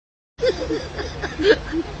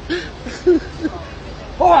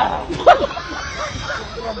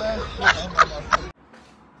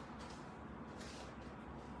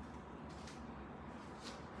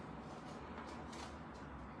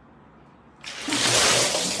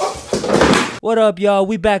What up, y'all?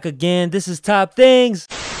 We back again. This is Top Things.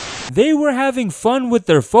 They were having fun with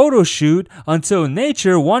their photo shoot until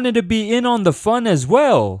nature wanted to be in on the fun as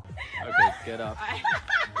well. Okay, get up.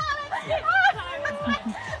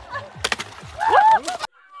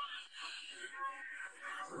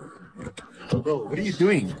 Bro, what are you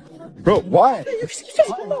doing? Bro, why?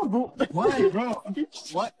 Why, bro?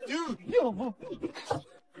 What? Dude!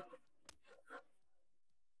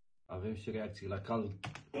 Avem și reacții la cald.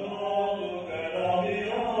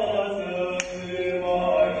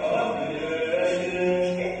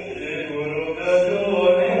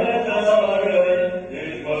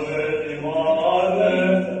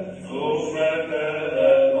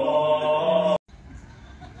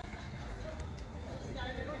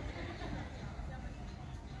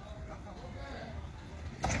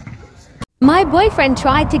 My boyfriend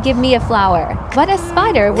tried to give me a flower, but a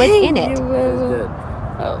spider was in it.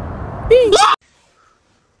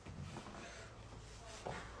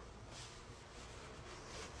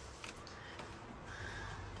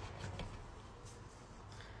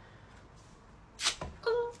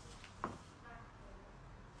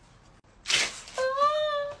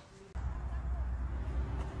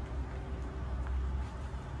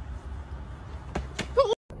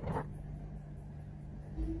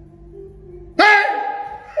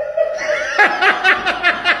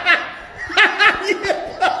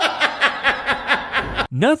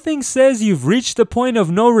 Nothing says you've reached the point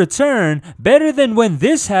of no return better than when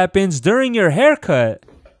this happens during your haircut.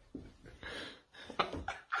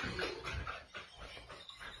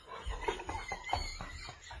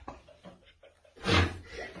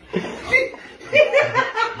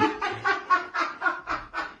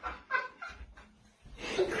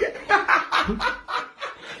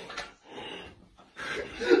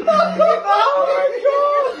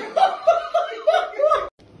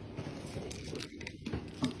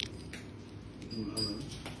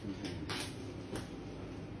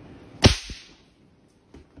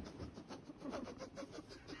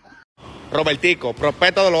 Robertico,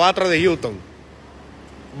 prospecto de los Astros de Houston.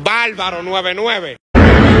 Bárbaro 99.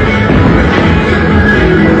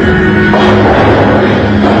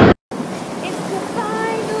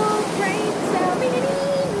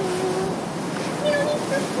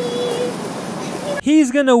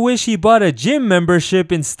 He's gonna wish he bought a gym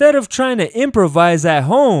membership instead of trying to improvise at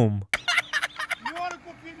home.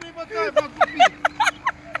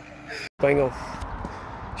 Bingo.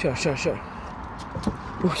 Sure.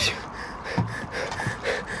 Puxa.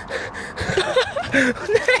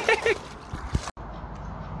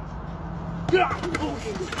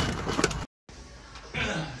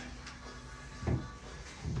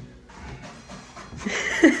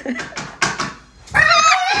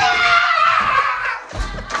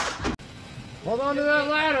 Hold on to that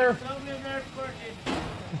ladder.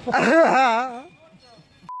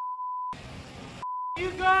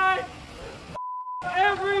 You guys,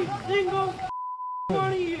 every single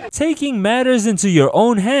one of you. Taking matters into your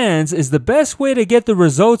own hands is the best way to get the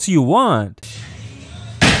results you want.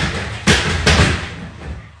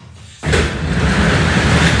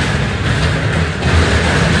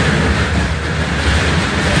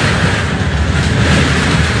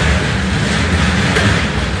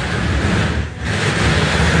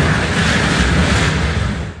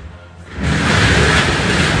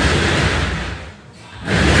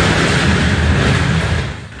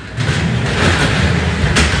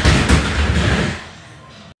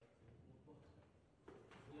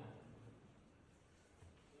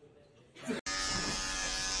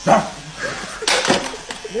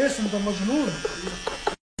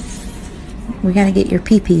 We gotta get your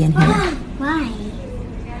pee-pee in here. Why?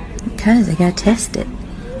 Because I gotta test it.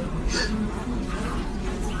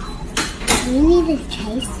 You need to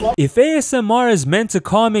taste it. If ASMR is meant to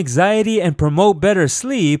calm anxiety and promote better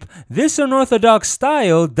sleep, this unorthodox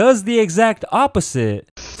style does the exact opposite.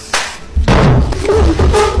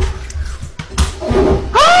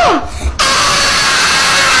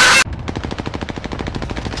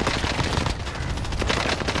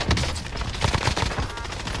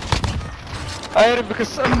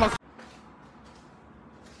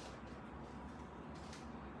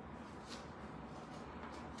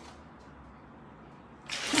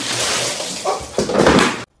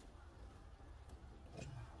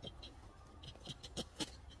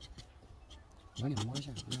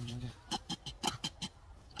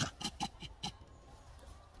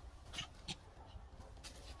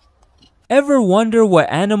 Ever wonder what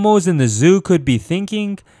animals in the zoo could be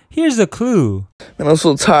thinking? Here's a clue. Man, I'm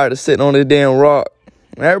so tired of sitting on this damn rock.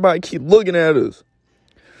 Everybody keep looking at us.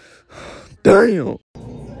 Damn.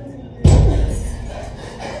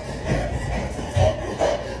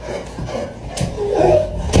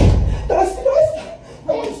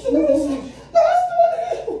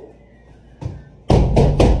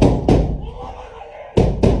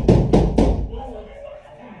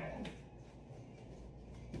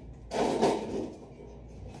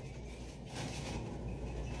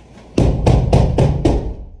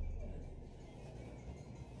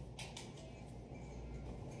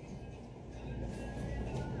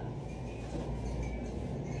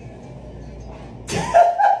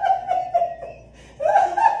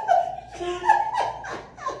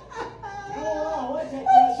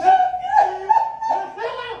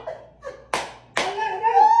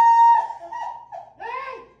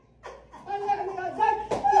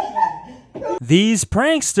 These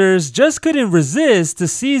pranksters just couldn't resist to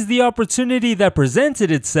seize the opportunity that presented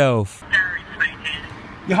itself.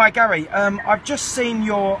 Yeah, hi Gary. I've just seen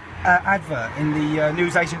your advert in the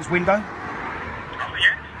newsagent's window. Oh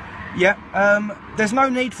yeah? Yeah. There's no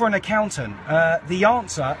need for an accountant. The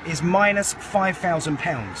answer is minus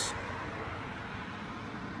 £5,000.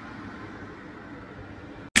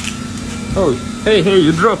 Oh, hey,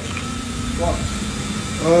 you dropped. What?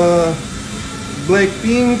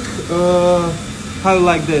 Blackpink, how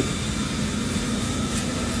like that?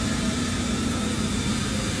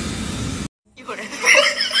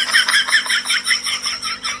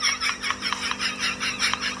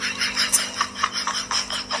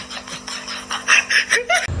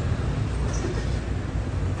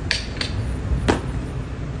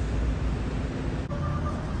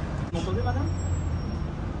 M'entendez, madame?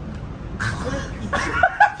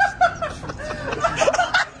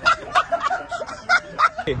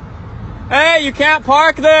 Hey, you can't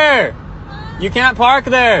park there! You can't park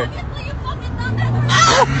there!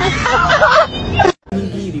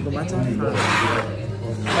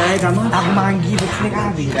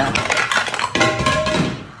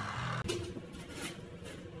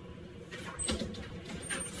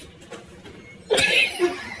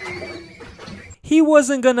 He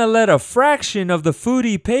wasn't gonna let a fraction of the food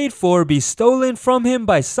he paid for be stolen from him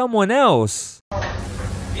by someone else.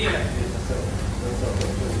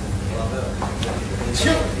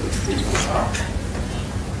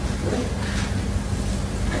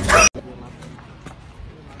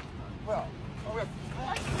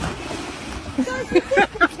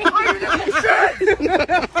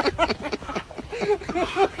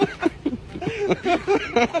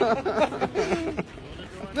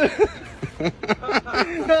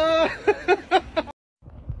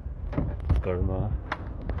 Karma.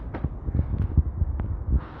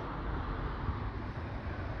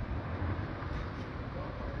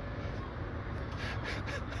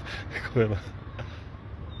 Karma.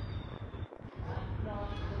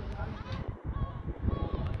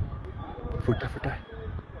 Futa.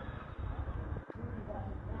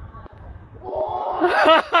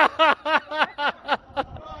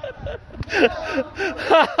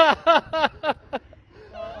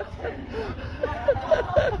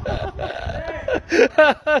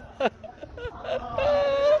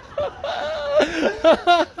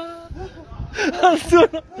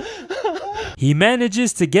 He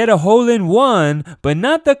manages to get a hole-in-one, but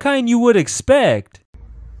not the kind you would expect.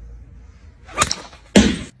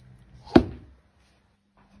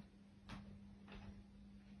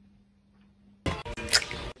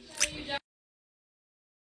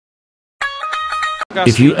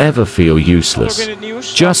 If you ever feel useless,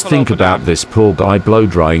 just think about this poor guy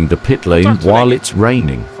blow-drying the pit lane while it's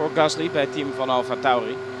raining. Voor Gasly bij het team van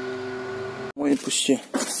AlphaTauri. Mooi pusje.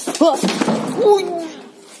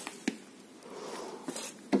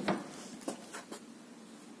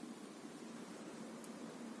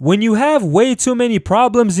 When you have way too many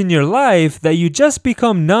problems in your life that you just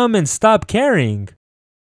become numb and stop caring.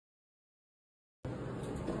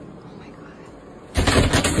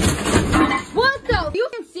 What the? You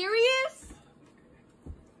serious?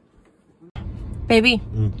 Baby,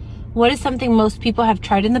 what is something most people have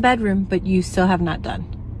tried in the bedroom but you still have not done?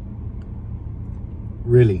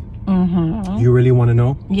 Really? Mm-hmm. You really want to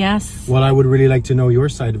know? Yes. Well, I would really like to know your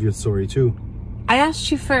side of your story too. I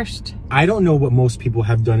asked you first. I don't know what most people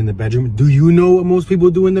have done in the bedroom. Do you know what most people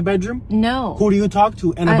do in the bedroom? No. Who do you talk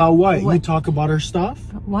to and about what? You talk about her stuff?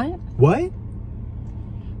 What? What?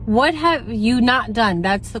 What have you not done?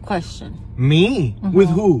 That's the question. Me? With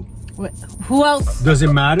who? Who else? Does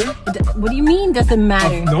it matter? What do you mean doesn't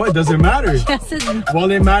matter? No, it doesn't matter. Yes, it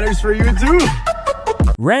Well, it matters for you too.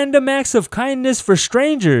 Random acts of kindness for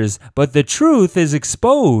strangers, but the truth is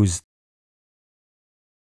exposed.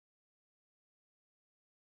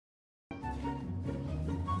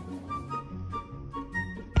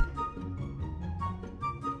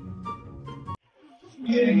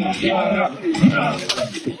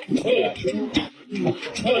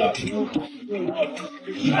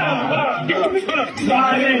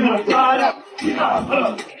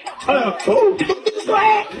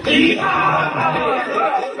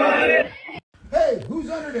 Hey, who's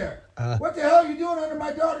under there? What the hell are you doing under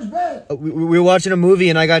my daughter's bed? We were watching a movie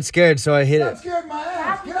and I got scared, so I hit Got it. scared my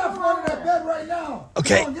ass. Get out from under that bed right now.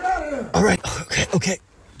 Okay. Come on, get out of there. All right. Okay.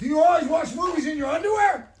 Do you always watch movies in your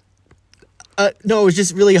underwear? No, it was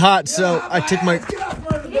just really hot, so I took my... Get out from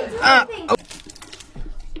under the bed.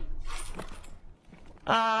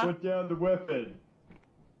 Put down the weapon.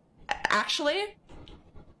 Actually?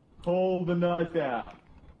 Hold the knife out.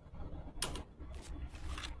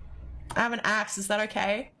 I have an axe, is that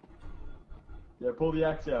okay? Yeah, pull the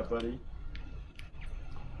axe out, buddy.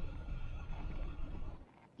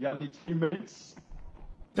 You got any teammates?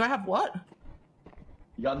 Do I have what?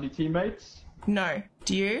 You got any teammates? No.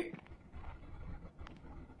 Do you?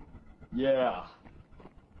 Yeah.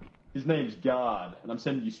 His name's God, and I'm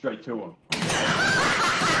sending you straight to him.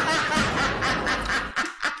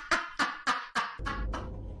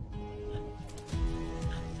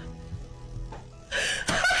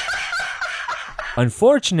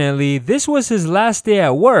 Unfortunately, this was his last day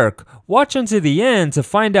at work. Watch until the end to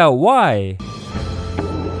find out why.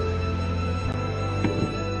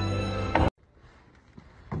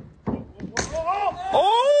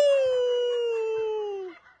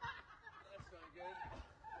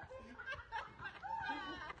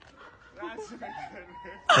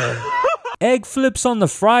 Egg flips on the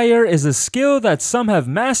fryer is a skill that some have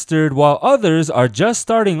mastered while others are just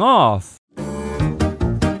starting off.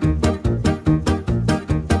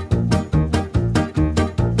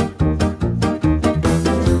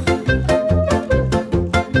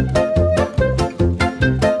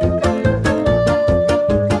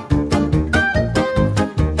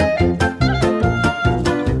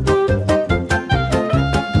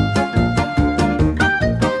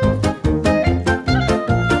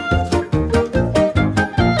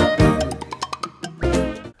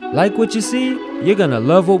 Like what you see? You're gonna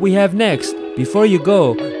love what we have next. Before you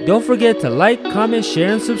go, don't forget to like, comment,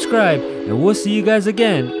 share, and subscribe, and we'll see you guys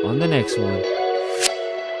again on the next one.